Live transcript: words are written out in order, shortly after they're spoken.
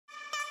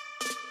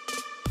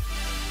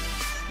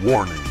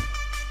Warning,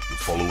 the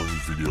following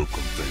video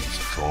contains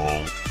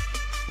strong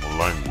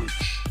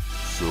language,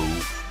 so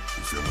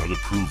if you're not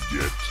approved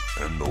yet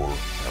and or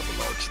have a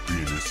large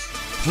penis,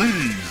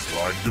 please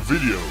like the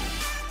video.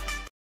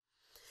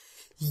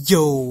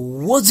 Yo,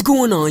 what's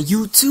going on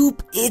YouTube?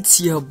 It's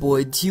your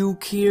boy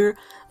Duke here,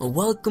 and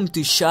welcome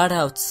to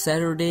Shoutout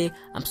Saturday.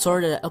 I'm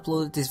sorry that I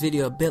uploaded this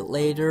video a bit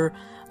later.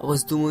 I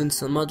was doing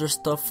some other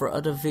stuff for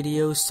other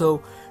videos.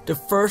 So the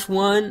first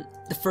person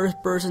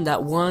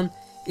that won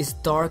is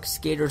Dark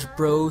Skaters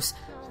Bros.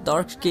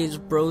 Dark Skaters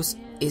Bros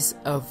is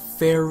a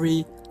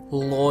very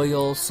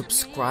loyal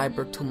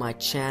subscriber to my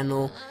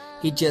channel.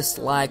 He just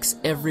likes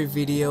every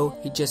video,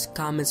 he just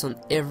comments on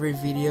every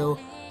video.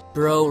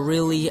 Bro,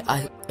 really,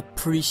 I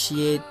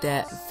appreciate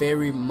that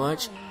very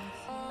much.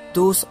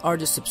 Those are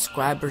the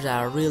subscribers that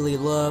I really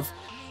love.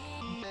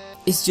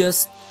 He's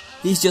just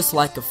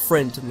like a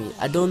friend to me.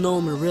 I don't know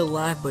him in real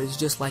life, but he's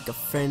just like a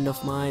friend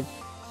of mine.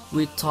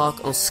 We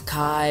talk on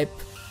Skype.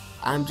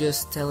 I'm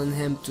just telling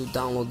him to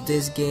download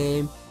this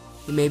game.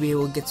 Maybe he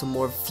will get some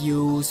more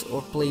views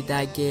or play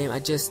that game. I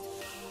just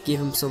give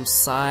him some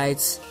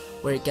sites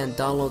where he can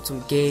download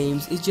some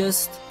games. It's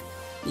just,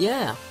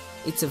 yeah,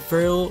 it's a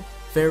very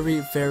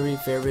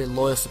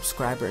loyal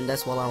subscriber, and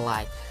that's what I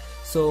like.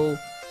 So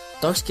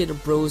Dark Skater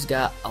Bros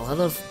got a lot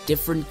of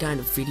different kind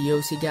of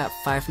videos. He got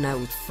Five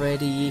Nights with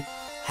Freddy,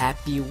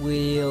 Happy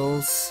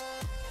Wheels,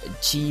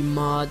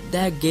 Gmod.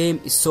 That game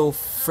is so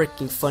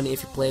freaking funny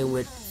if you play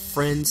with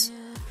friends.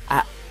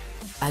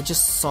 I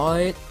just saw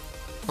it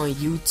on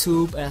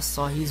YouTube and I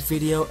saw his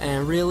video,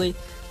 and really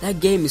that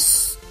game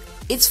is,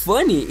 it's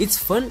funny. It's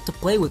fun to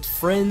play with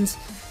friends.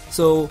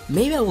 So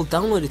maybe I will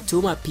download it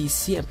to my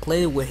PC and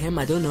play it with him,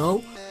 I don't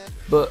know.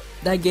 But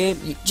that game,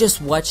 you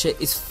just watch it,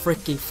 it's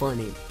freaking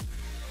funny.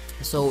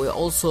 So it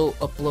also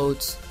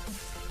uploads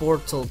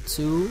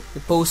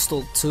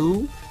Postal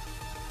 2.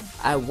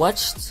 I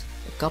watched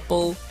a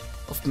couple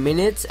of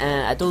minutes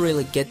and I don't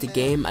really get the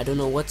game, I don't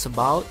know what's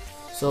about.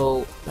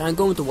 So, but I'm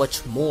going to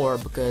watch more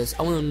because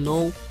I want to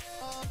know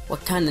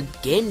what kind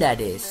of game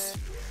that is.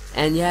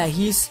 And yeah,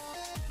 he's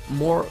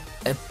more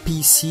a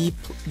PC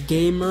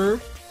gamer.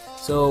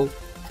 So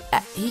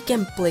he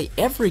can play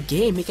every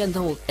game, he can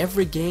download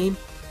every game.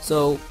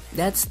 So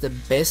that's the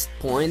best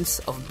points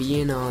of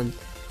being on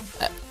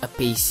a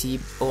PC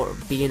or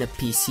being a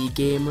PC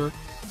gamer.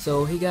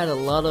 So he got a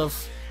lot of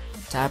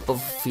type of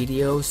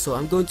videos. So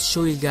I'm going to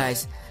show you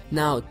guys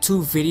now 2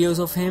 videos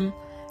of him,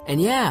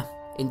 and yeah,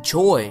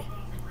 enjoy.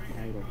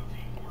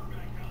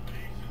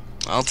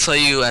 I'll tell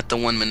you at the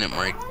 1 minute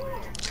mark.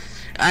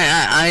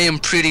 I am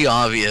pretty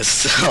obvious,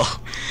 so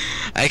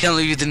I can't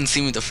believe you didn't see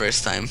me the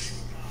first time.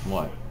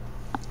 What?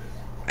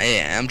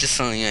 I'm just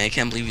telling you, I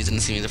can't believe you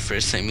didn't see me the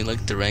first time. You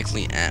looked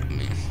directly at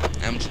me.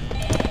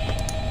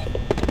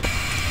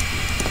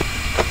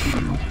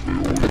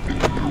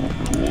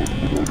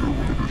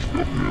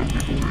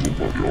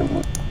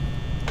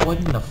 What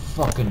in the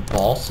fucking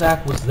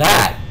ballsack was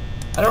that?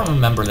 I don't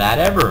remember that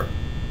ever.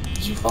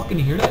 Did you fucking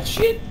hear that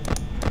shit?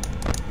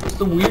 It's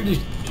the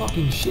weirdest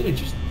fucking shit. I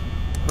just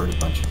heard a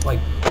bunch of like,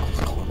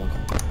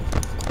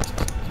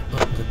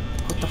 what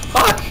the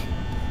fuck?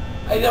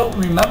 I don't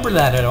remember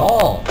that at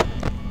all.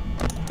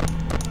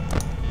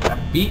 I'm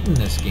beating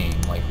this game.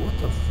 Like, what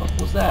the fuck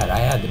was that? I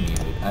had to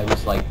mute it. I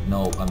was like,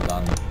 no, I'm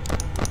done.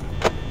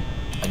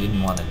 I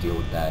didn't want to deal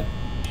with that.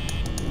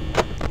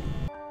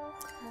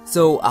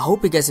 So I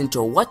hope you guys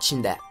enjoy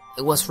watching that.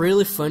 It was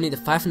really funny. The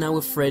Five Nights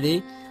with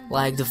Freddy,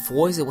 like the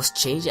voice, it was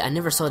changing. I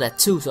never saw that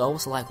too, so I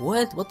was like,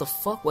 what the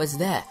fuck was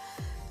that?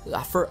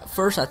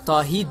 First I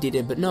thought he did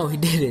it, but no, he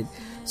didn't.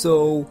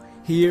 So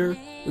here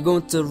we're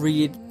going to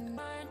read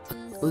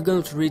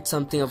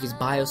something of his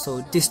bio.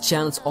 So this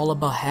channel is all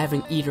about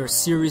having either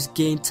serious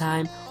game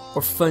time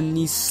or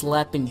funny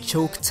slapping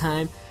joke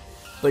time,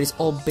 but it's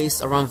all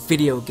based around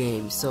video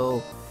games.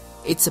 So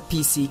it's a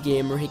PC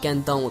gamer, he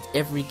can download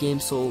every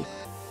game. So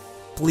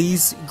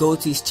please go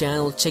to his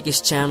channel, check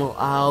his channel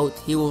out,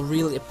 he will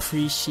really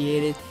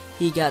appreciate it.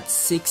 He got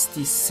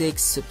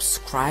 66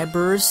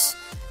 subscribers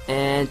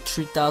and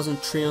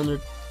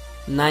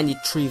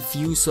 3,393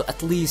 views. So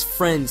at least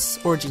friends,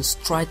 Origins,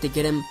 try to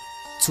get him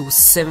to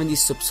 70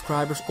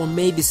 subscribers or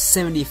maybe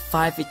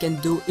 75.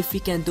 If he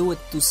can do it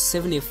to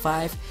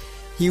 75,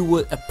 he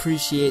would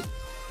appreciate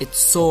it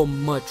so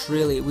much,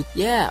 really.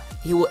 Yeah,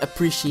 he will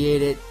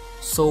appreciate it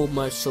so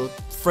much. So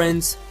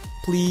friends,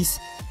 please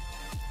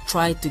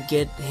try to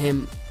get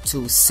him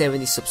to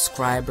 70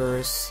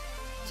 subscribers.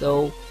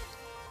 So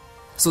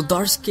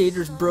Dark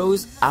Skaters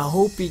Bros, I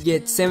hope you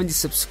get 70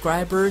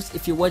 subscribers.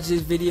 If you watch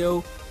this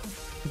video,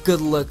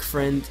 good luck,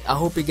 friend. I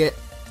hope you get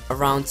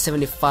around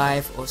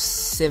 75 or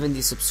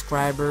 70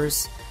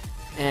 subscribers,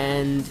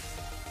 and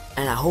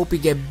I hope you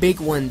get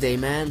big one day,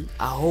 man.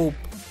 I hope,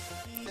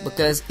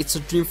 because it's a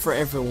dream for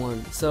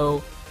everyone.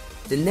 So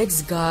the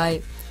next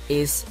guy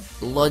is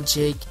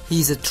Logic.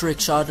 He's a trick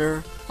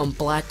shotter on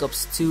Black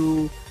Ops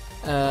 2,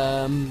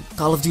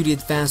 Call of Duty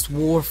Advanced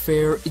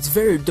Warfare. It's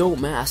very dope,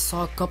 man. I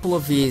saw a couple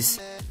of his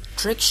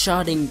trick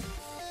shotting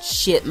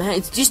shit, man,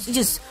 it's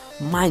just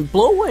mind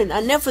blowing.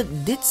 I never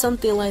did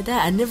something like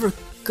that. I never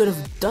could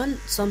have done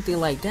something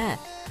like that.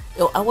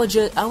 Yo, I was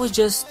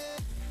just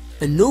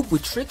a noob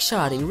with trick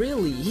shotting.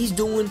 Really, he's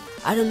doing,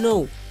 I don't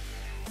know,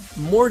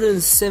 more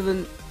than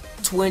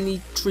 720,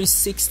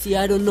 360,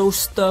 I don't know,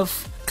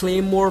 stuff.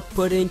 Claymore,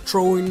 putting,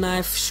 throwing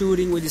knife,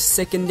 shooting with his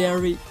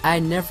secondary. I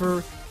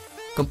never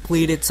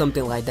completed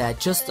something like that.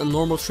 Just a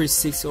normal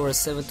 360 or a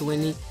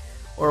 720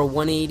 or a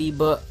 180,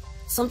 but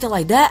something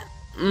like that?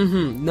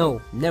 No,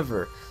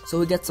 never. So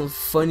we got some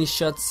funny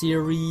shot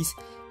series.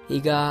 He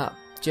got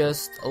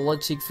just a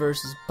Logic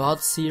versus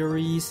bot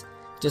series,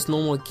 just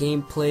normal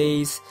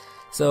gameplays.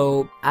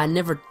 So I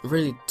never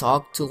really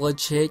talked to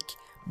Logic,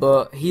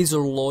 but he's a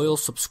loyal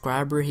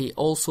subscriber. He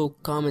also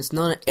comments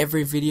not on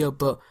every video,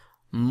 but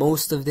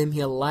most of them.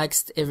 He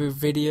likes every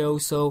video.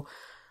 So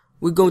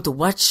we're going to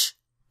watch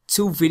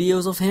 2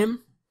 videos of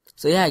him.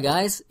 So yeah,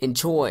 guys,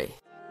 enjoy.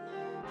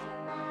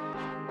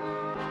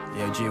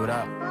 Yo, G, what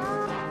up?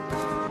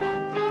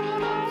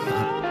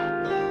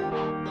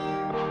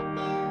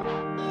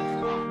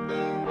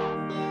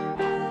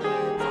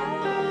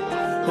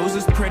 Who's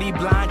this pretty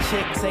blonde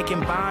chick taking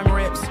bong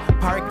rips?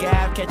 Park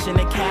Ave, catching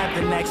a cab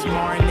the next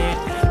morning.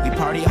 We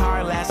party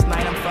hard last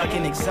night, I'm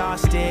fucking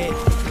exhausted.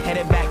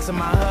 Headed back to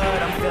my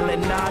hood, I'm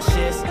feeling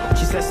nauseous.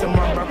 She said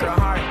someone broke her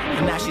heart,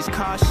 and now she's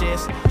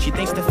cautious. She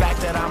thinks the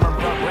fact that I'm a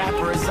broke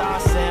rapper is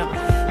awesome.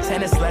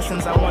 Tennis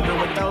lessons, I wonder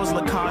what those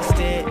look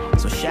costed.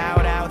 So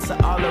shout out to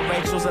all the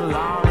Rachels and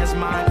Lawrence,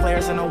 mind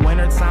players in the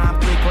wintertime.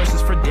 3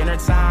 courses for dinner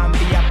time,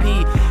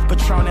 VIP,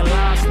 Patron and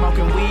lime,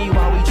 smoking weed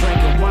while we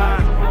drinking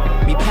wine.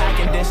 Me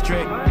packing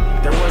district,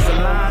 there was a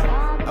line.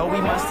 Oh,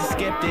 we must have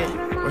skipped it,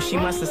 or she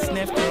must have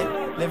sniffed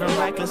it. Living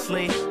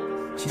recklessly,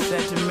 she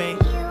said to me.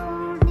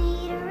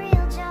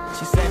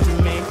 She said to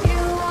me,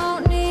 you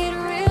won't need a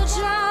real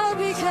job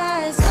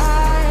because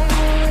I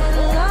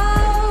would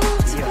love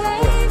to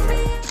play for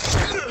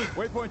you.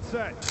 Waypoint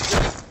set.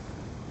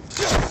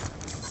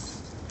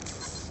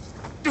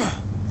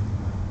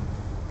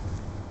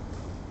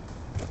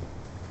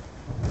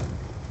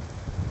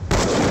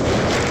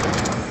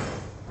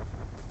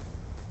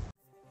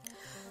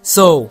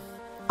 So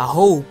I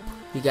hope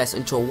you guys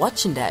enjoy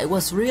watching that. It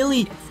was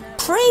really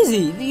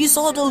crazy. You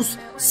saw those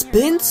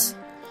spins?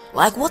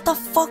 Like, what the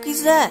fuck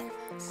is that?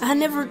 I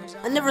never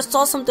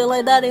saw something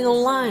like that in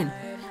online.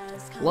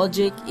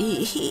 Logic,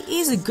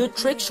 he's a good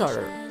trick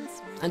shotter.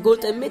 I'm going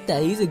to admit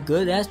that he's a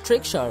good ass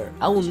trick shotter.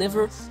 I will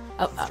never,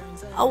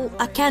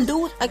 I can't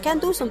do it. I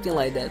can't do something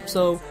like that.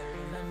 So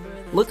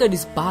look at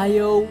his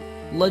bio.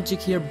 Logic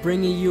here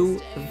bringing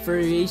you a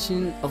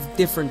variation of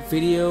different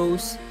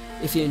videos.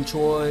 If you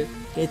enjoy,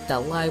 hit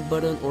that like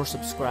button or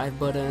subscribe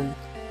button,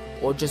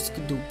 or just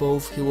do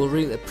both. He will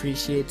really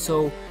appreciate.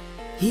 So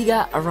he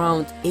got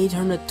around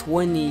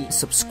 820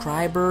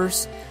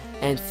 subscribers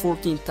and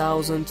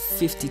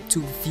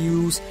 14,052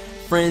 views.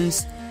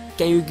 Friends,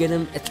 can you get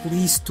him at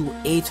least to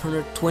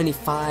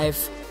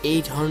 825,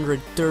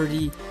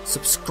 830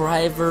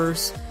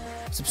 subscribers?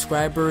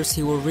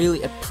 He will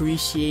really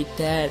appreciate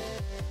that.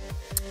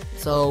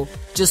 So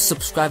just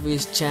subscribe to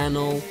his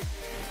channel,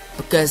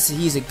 because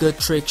he's a good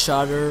trick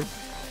shotter.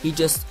 He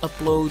just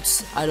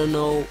uploads, I don't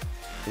know,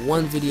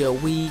 1 video a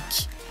week,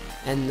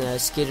 and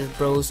Skater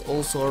Bros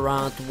also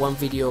around 1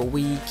 video a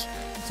week.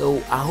 So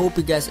I hope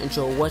you guys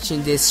enjoy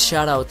watching this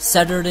Shoutout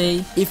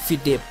Saturday. If you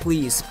did,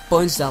 please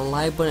punch that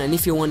like button, and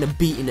if you want to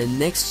be in the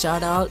next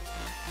Shoutout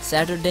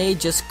Saturday,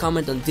 just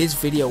comment on this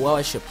video while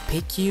I should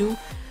pick you.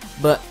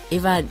 But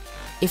if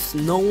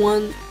no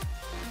one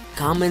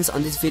comments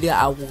on this video,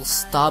 I will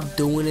stop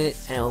doing it,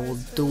 and I will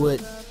do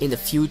it in the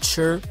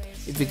future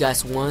if you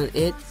guys want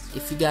it.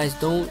 If you guys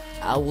don't,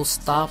 I will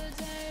stop.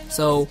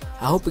 So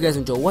I hope you guys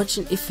enjoy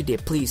watching. If you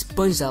did, please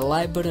punch that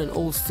like button, and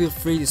always feel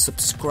free to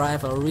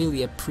subscribe. I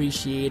really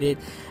appreciate it,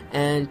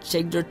 and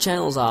check their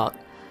channels out.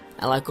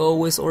 And like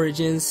always,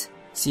 Origins,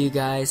 see you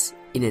guys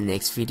in the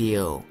next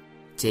video.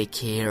 Take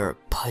care,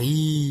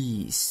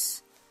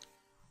 peace.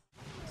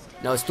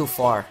 No, it's too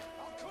far.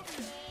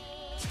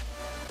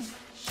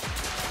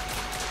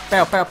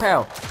 Pow, pow,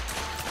 pow.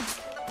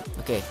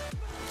 Okay.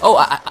 Oh,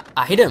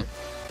 I hit him.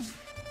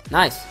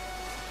 Nice.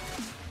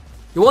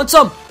 You want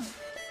some?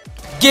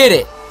 Get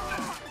it.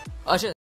 Oh shit.